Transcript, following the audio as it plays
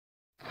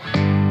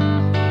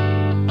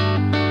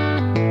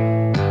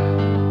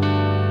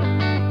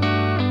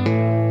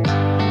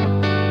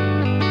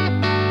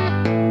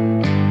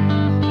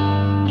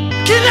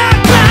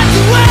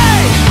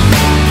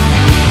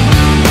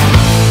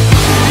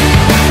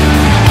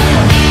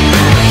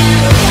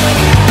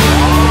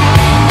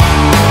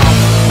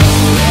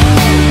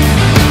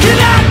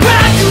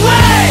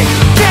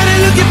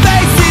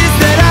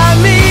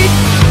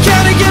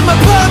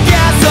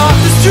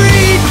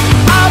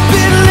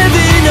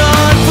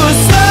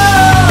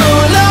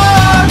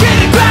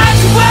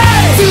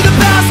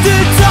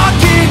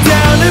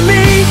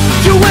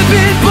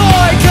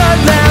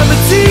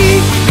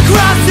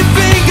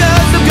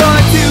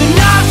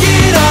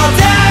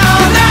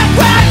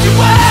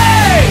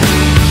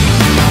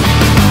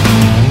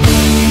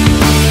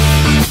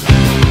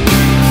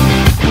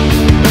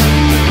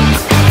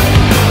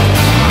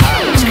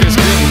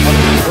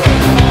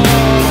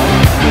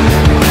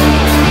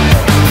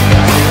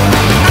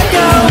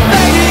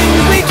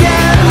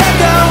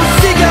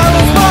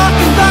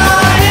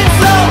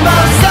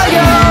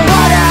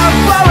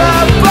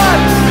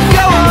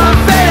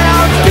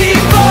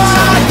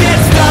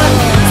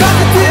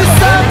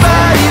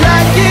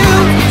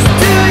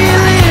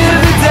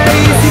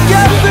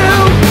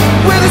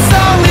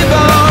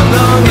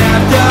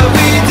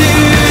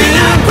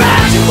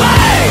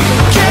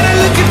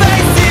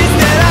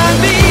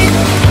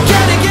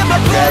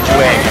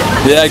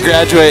Yeah,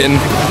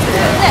 graduating.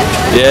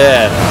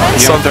 Yeah.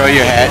 You gonna throw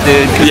your hat,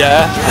 dude?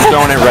 Yeah.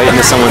 Throwing it right into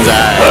someone's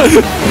eye.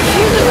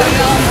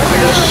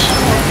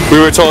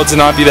 We were told to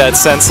not be that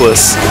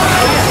senseless.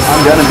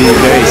 I'm gonna be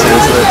very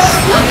senseless.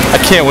 I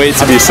can't wait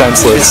to be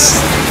senseless.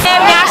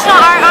 National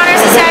Art Honor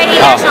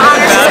Society, National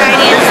Honor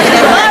Society.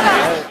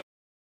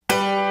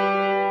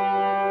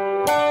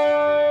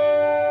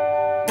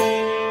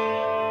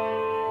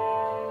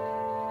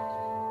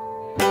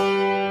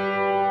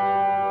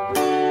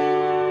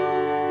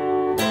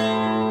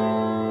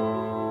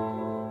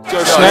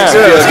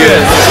 Feels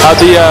good. How'd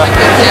the, you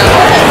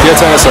gotta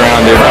turn this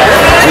around, dude.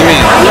 What do you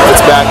mean?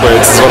 It's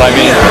backwards, is what I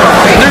mean.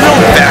 There's no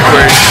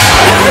backwards.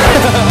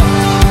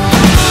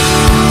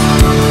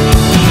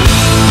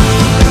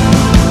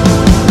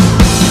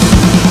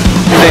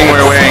 Thing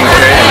we're wearing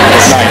today.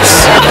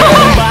 Nice.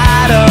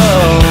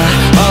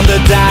 On the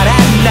dot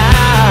at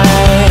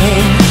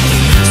 9.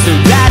 So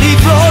daddy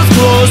throws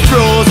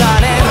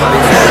on it.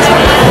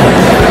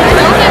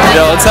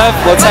 Yo, let's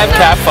have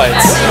cat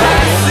fights.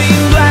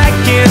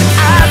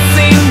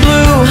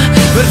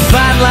 But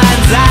fine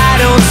lines I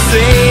don't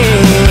see.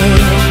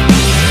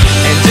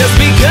 And just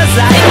because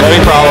Many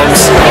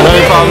problems to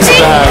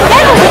have.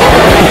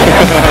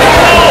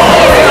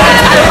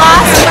 I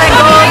lost my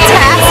gold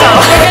tassel.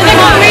 We're gonna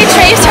go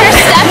retrace her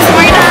steps.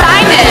 We're gonna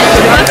find it.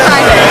 Let's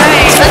find it.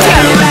 Right. Let's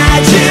go.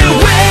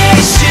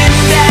 Graduation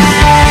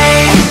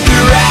day.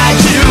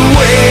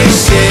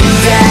 Graduation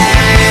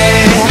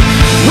day.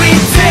 We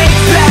take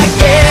back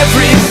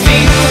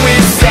everything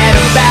we said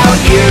about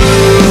you.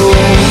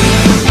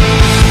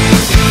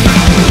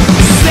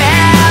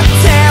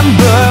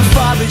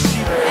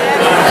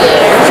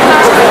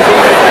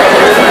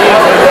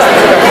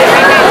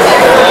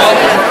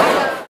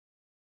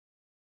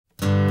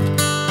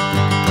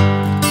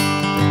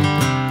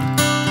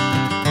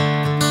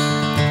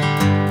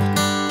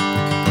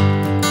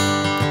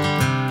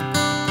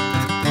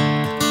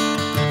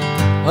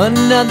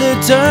 Another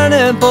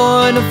turning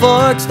point, a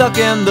fork stuck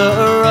in the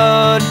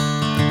road.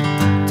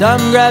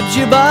 Time grabs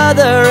you by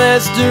the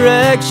wrist,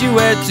 directs you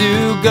where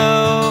to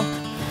go.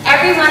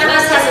 Every one of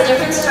us has a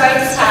different story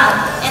to tell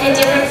and a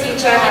different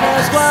future ahead of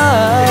us. That's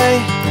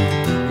why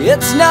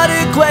it's not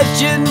a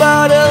question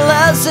but a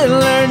lesson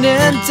learned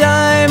in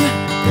time.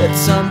 It's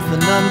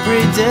something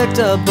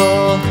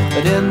unpredictable,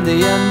 but in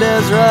the end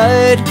is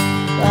right.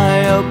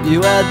 I hope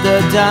you had the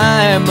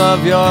time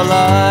of your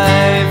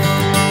life.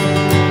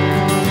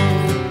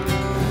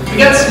 We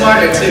got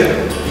smarter too.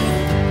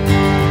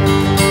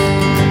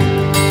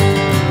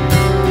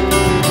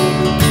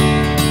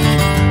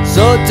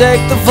 So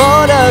take the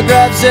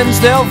photographs and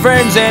still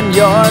frames in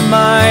your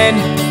mind,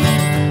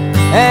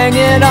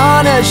 hanging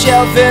on a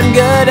shelf in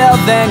good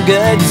health and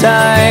good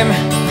time.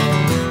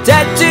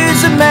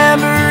 Tattoos of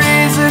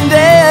memories and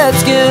dead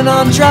skin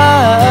on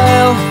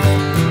trial.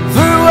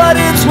 For what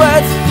it's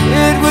worth,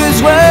 it was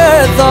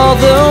worth all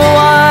the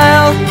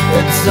while.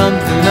 It's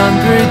something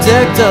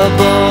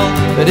unpredictable,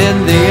 but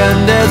in the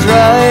end is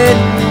right.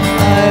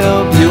 I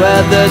hope you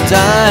had the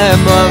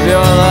time of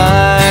your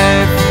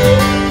life.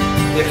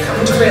 We have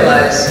come to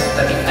realize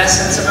that the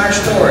essence of our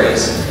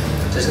stories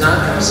does not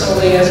come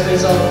solely as a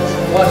result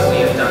of what we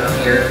have done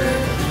here,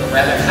 but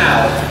rather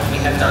how we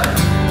have done it.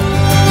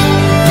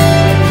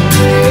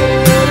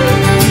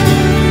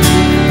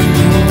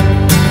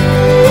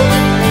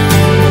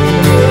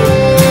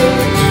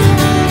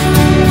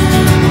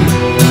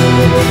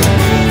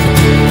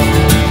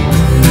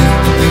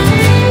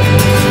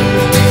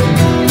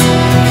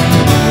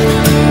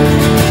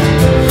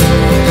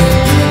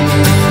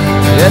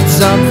 It's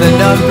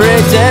something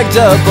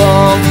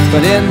unpredictable,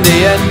 but in the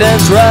end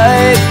it's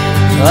right.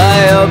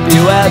 I hope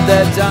you had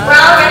that time. We're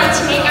all ready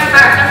to make our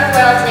mark on the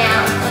world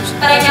now,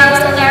 but I know we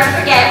will never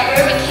forget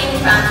where we came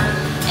from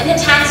and the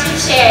times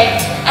we've shared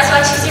as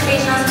Wachusett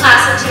Regional's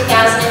class of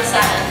 2007.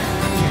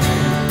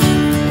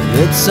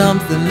 It's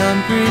something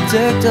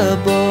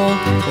unpredictable,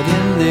 but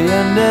in the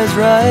end is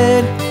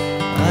right.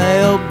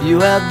 I hope you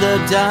had the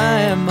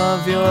time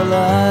of your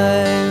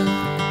life.